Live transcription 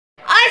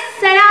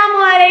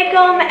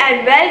Assalamualaikum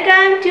and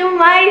welcome to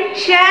my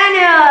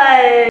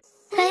channel.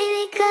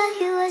 Baby girl,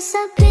 you are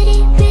so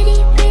pretty, pretty,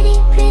 pretty,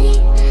 pretty.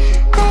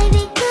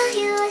 Baby girl,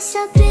 you are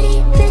so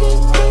pretty, pretty,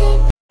 pretty.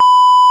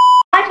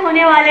 आज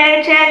होने वाला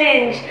है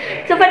challenge.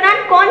 तो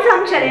फरहान, कौन सा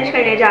हम चैलेंज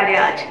करने जा रहे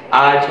हैं आज?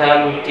 आज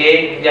हम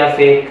केक या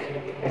फेक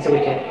ऐसे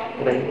कुछ है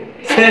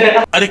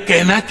अरे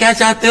कहना क्या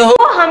चाहते हो?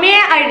 तो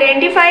हमें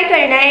आइडेंटिफाई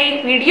करना है,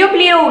 एक वीडियो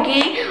प्ले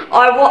होगी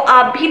और वो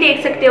आप भी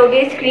देख सकते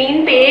होगे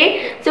स्क्रीन पे।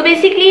 सो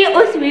बेसिकली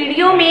उस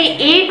वीडियो में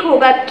एक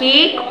होगा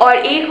केक और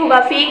एक होगा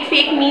फेक।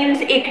 फेक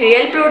मीन्स एक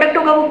रियल प्रोडक्ट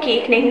होगा, वो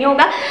केक नहीं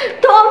होगा।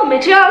 तो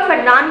मुझे और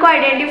फरहान को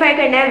आइडेंटिफाई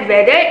करना है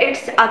वेदर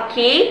इट्स अ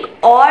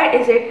केक और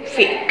इज इट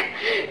फेक।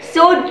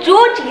 सो जो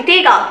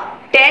जीतेगा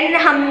 10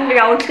 हम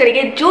राउंड्स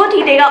करेंगे, जो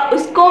जीतेगा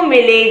उसको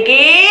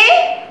मिलेंगे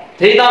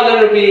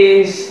 3000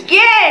 रुपीज।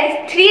 यस,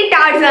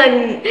 3000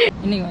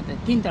 नहीं होता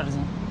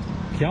 3000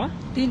 क्या?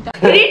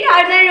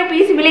 3000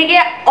 रुपीज मिलेंगे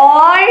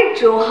और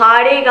जो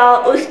हारेगा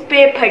उस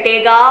पे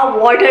फटेगा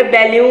वाटर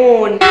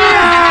बैलून।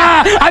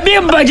 अभी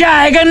मजा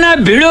आएगा ना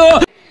भिड़ो।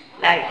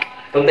 लाइक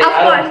तुम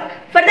तैयार हो?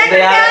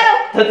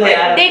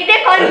 देखते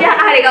कौन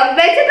हारेगा।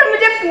 वैसे तो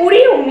मुझे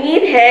पूरी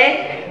उम्मीद है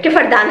कि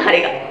फरदान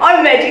हारेगा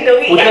और मैं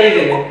जीतूंगी।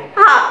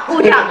 हाँ,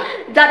 पूछा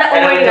ज्यादा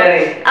उम्मीद।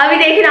 अभी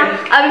देखना,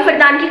 अभी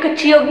फरदान की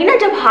कच्ची होगी ना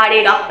जब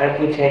हारेगा।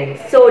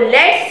 So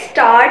let's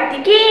start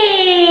the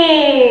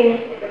game.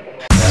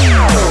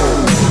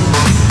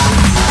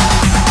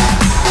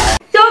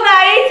 So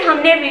guys,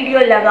 हमने वीडियो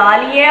लगा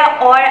ली है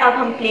और अब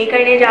हम प्ले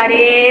करने जा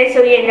रहे हैं।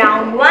 सो ये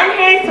राउंड 1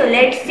 है। सो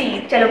लेट्स सी,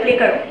 चलो प्ले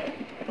करो।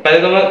 पहले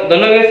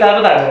दोनों के साथ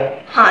बता दो।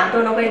 हाँ,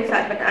 दोनों को एक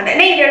साथ बताना है।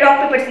 नहीं, रॉक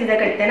पेपर सीजर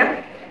करते हैं ना।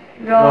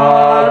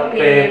 Rock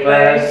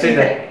paper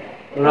scissor,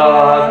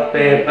 rock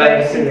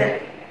paper scissor,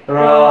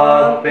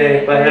 rock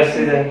paper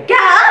scissor.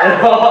 क्या?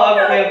 Rock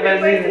paper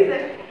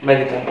scissor. मैं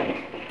जीता।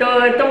 तो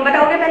तुम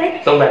बताओगे पहले?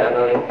 तुम बता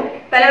दो।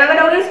 पहले मैं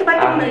बताऊंगी, उसके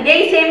बाद तुम।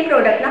 यही सेम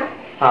प्रोडक्ट ना?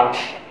 हाँ।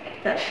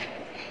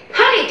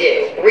 Honeydew,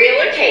 real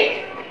or cake?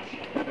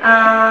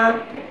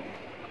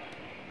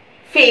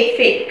 Fake.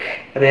 Fake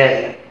real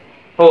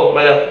हो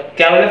मतलब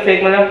क्या मतलब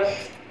फेक मतलब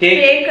केक?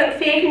 फेक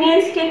फेक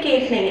मींस के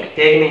केक नहीं है।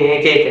 केक नहीं है,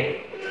 केक है।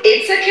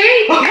 It's a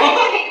cake.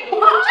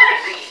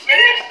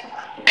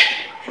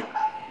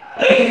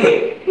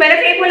 मैंने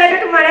फेक बोला था,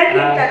 तुम्हारा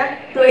ठीक था ना?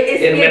 तो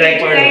ये मेरा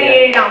एक पॉइंट हो गया।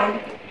 ये राउंड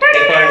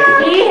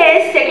ये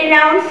है second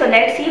round. So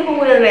let's see who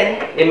will win.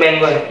 ये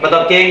मैंगो है,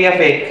 मतलब केक या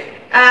फेक?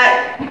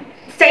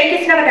 सही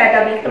किसने बताया था?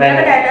 अभी तुमने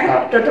बताया था ना?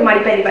 तो तुम्हारी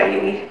पहली बारी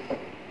होगी।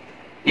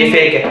 ये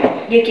फेक है,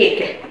 ये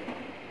केक है।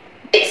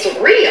 It's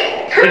real.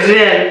 It's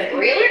real.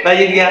 Real or मैं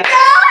जीत गया।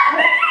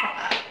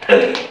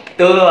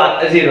 तो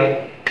 0।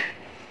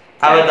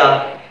 अब बता।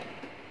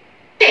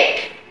 fake?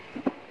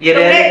 ये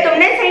real?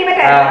 तुमने सही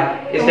बताया हाँ,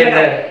 इससे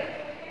real।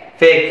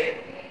 फेक।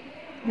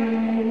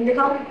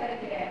 दिखाओ।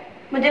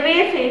 मुझे भी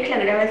ये फेक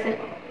लग रहा है वैसे,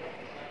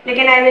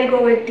 लेकिन I will go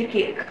with the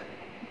cake.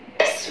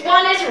 This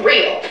one is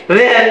real.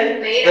 Real?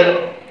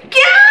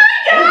 क्या?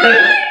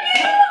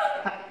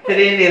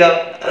 3-0।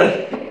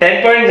 10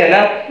 पॉइंट्स है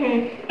ना?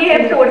 ये है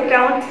fourth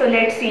round. So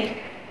let's see.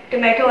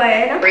 Tomato आया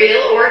है ना?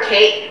 Real or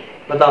cake?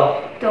 बताओ।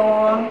 तो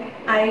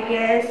आई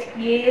गेस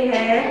ये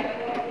है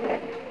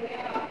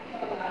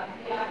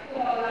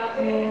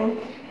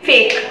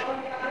फेक।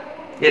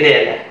 ये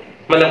रियल है,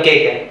 मतलब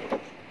केक है।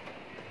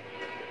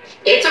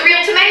 It's a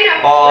real tomato.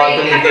 और Green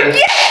तुम pepper.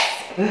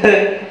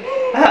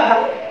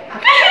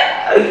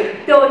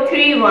 तो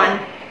 3-1।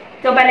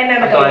 तो पहले मैं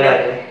बताऊंगा।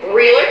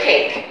 Real or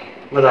cake?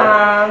 बताओ।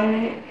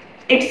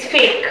 It's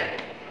fake.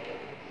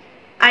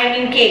 I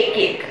mean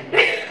cake.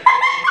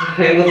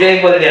 मुझे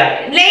एक बोल दिया।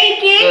 नहीं,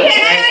 केक है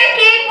ना यार,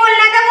 केक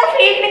बोलना था, वो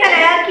फेक निकल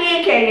आया।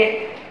 केक है ये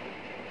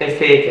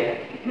फेक है,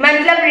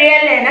 मतलब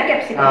रियल है ना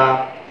कैप्सिकम। हाँ।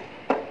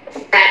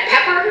 That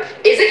pepper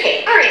is a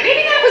cake. All right,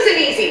 maybe that was an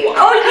easy one.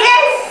 Oh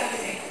yes,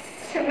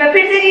 मैं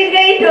फिर से जीत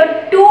गई। तो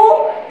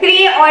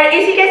 2-3 और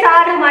इसी के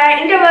साथ हमारा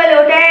इंटरवल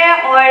होता है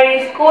और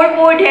स्कोर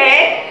बोर्ड है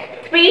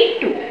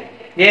 3-2।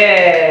 ये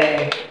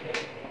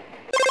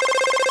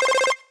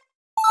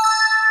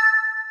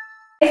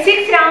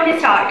 6th round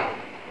start.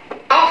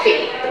 Coffee,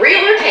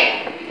 real or cake?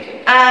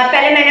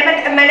 पहले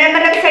मैंने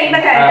मतलब सही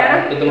बताया था ना?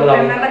 तो तो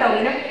फिर मैं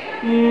बताऊंगी ना।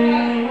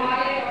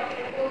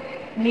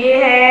 ये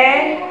है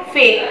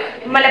फेक,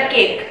 मतलब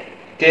केक।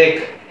 केक।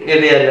 ये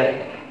रियल है,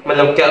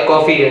 मतलब क्या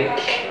कॉफी है।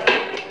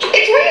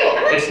 It's real.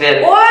 It's real.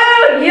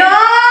 ओह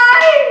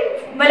यार,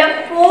 मतलब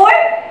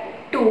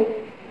 4-2।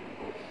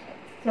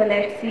 So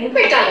let's see.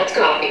 McDonald's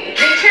coffee.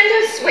 Nintendo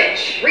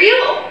Switch.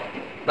 Real?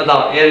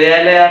 बताओ ये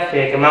रियल है या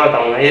फेक है? मैं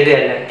बताऊंगा ये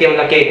रियल है। क्या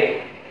मतलब केक है?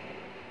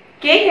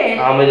 केक है?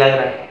 हाँ मुझे लग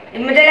रहा है।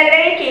 मुझे लग रहा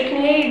है ये केक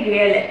नहीं है, ये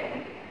रियल है।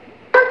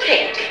 Or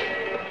cake?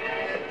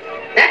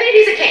 That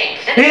baby's a cake.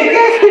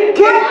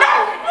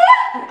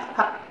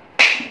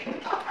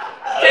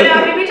 चलो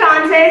अभी भी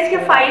चांस है, इसके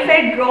 5 है।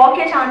 ड्रॉ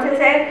के चांसेस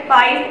है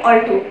 5 और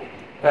 2।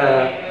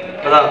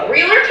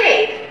 Real or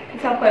cake?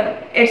 सबको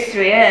इट्स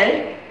रियल।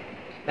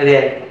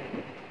 रियल।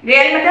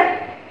 रियल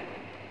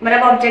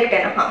मतलब ऑब्जेक्ट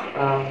है ना?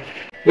 हाँ।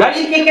 यार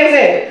ये केक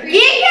कैसे?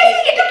 ये कैसे?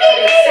 ये तो केक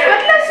नहीं है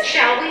मतलब।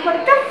 Shall we? What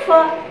the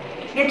fuck?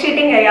 ये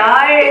चीटिंग है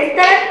यार, इस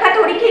तरह का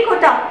थोड़ी केक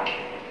होता।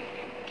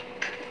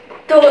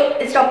 तो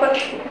स्टॉप कर।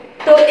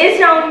 तो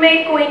इस राउंड में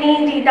कोई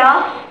नहीं जीता,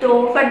 तो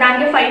फरदान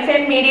के 5 है,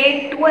 मेरे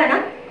 2 है ना।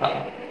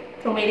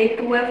 तो मेरे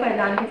 2 है,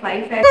 फरदान के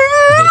 5 है।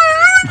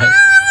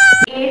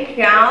 8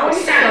 round.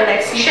 So,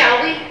 shall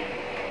we?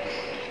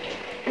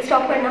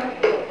 Stop करना।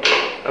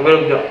 अब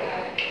रुक जाओ,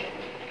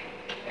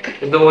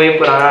 तो वही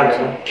पुराना है।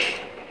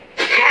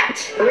 Hat,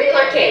 real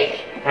or cake?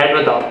 Head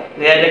बताओ,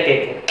 रियल है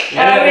केक है?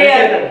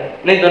 real।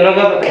 नहीं, दोनों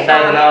का पता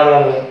है ना।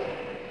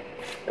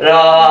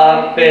 Rock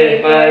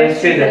paper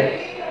scissor,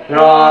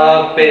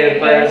 rock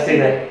paper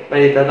scissor.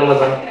 मैं जीता, तुम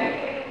बताओ।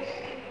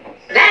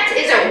 That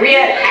is a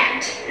real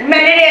hat.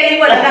 मैंने रियली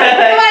बोला था।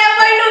 तुम्हारा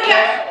पॉइंट हो गया।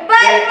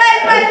 बस बस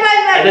बस बस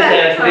बस। अच्छा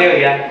चलो, 3 हो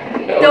गया।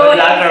 तो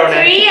लास्ट राउंड है।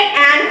 3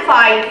 and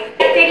 5।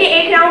 देखिए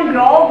एक राउंड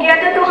ड्रॉ हो गया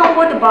था, तो हम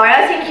वो दोबारा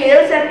से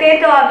खेल सकते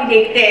हैं। तो अभी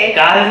देखते हैं।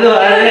 कहाँ से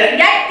दोबारा से?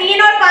 यार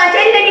 3 और 5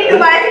 है, लेकिन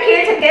दोबारा से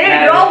खेल सकते हैं ना,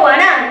 ड्रॉ हुआ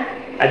ना।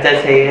 अच्छा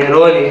सही है,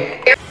 रो नहीं।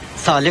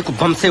 साले को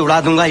बम से उड़ा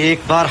दूंगा एक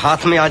बार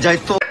हाथ में आ जाए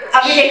तो।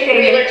 अभी देखते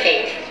Real हैं। or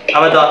cake?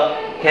 अब बताओ,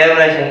 हेयर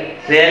ब्रश है,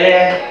 रियल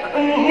है?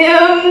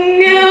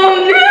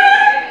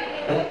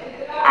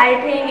 I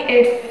think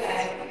it's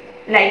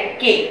like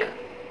cake.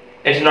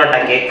 It's not a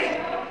cake.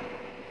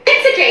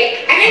 It's a cake.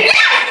 I mean,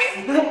 yes!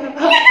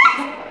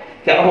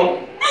 क्या हो?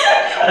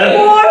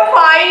 4,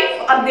 5।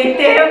 अब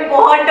देखते हैं,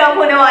 बहुत टफ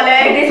होने वाला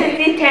है। This is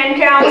the 10th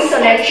round, so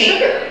let's see.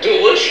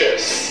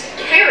 Delicious.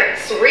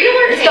 Carrots, real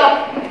or cake? Stop.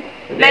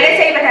 मैंने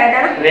सही बताया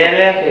था ना? रियल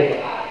है फिर?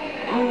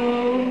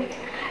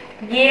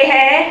 ये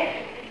है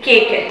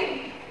केक है।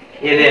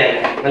 ये रियल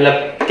है, मतलब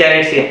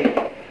कैरेट्स ही है।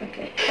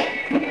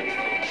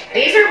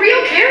 These are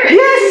real carrots.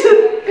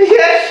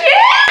 Yes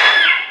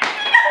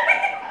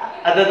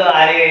अच्छा, तो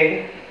आ रही है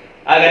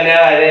अगर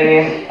नया वाले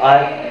नहीं। और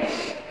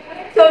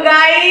So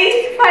guys,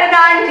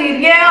 फरदान जीत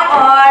गया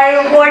और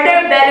वाटर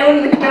बैलून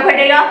मुझ पे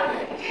फटेगा।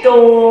 तो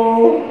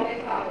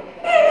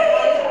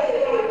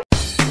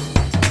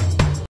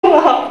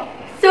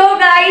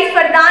गाइस,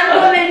 फरदान को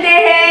मिलते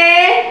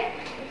हैं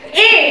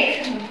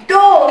 1,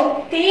 2,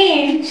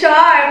 3,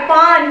 4,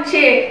 5,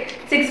 6,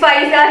 6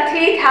 5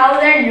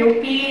 3000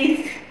 रुपीज।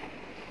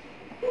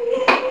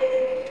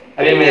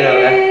 अभी मेरा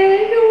होगा।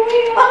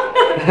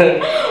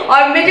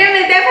 और मुझे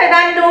मिलते हैं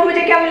फरदान 2,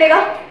 मुझे क्या मिलेगा?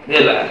 ये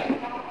ला।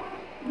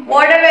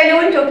 वाटर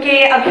बैलून, जो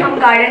कि अब हम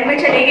गार्डन में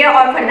चलेंगे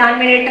और फरदान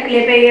मेरे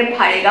टकले पे ये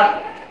फाड़ेगा।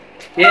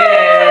 ये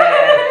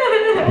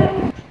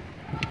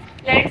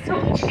लेट्स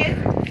होप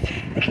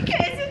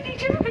कैसे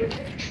टीचर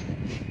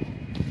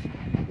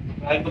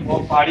भाई तो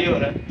बहुत भारी हो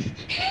रहा है।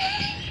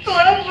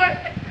 थोड़ा बहुत।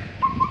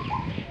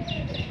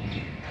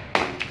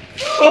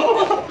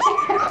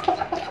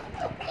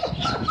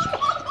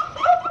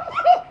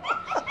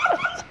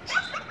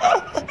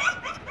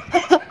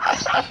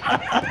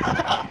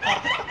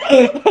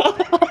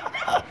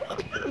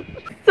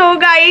 So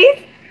guys,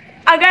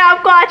 अगर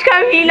आपको आज का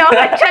व्लॉग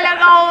अच्छा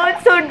लगा हो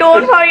so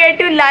don't forget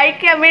to like,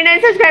 comment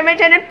and subscribe my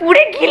channel.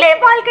 पूरे गीले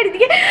बाल कर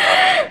दिए,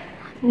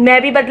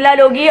 मैं भी बदला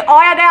लूँगी।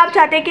 और अगर आप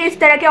चाहते हैं कि इस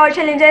तरह के और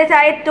चैलेंजेस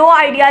आए तो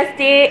ideas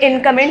they in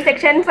comment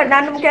section.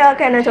 Fardan तुम क्या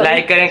कहना चाहोगे?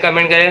 लाइक करें,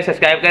 कमेंट करें,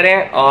 सब्सक्राइब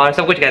करें और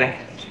सब कुछ करें।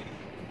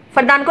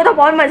 फरदान को तो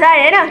बहुत मज़ा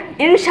आया है ना,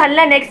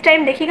 इंशाल्लाह नेक्स्ट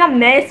टाइम देखिएगा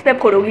मैं इस पे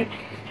फोड़ूंगी।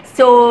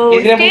 सो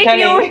किसी ने पूछा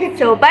नहीं।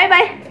 सो बाय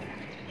बाय।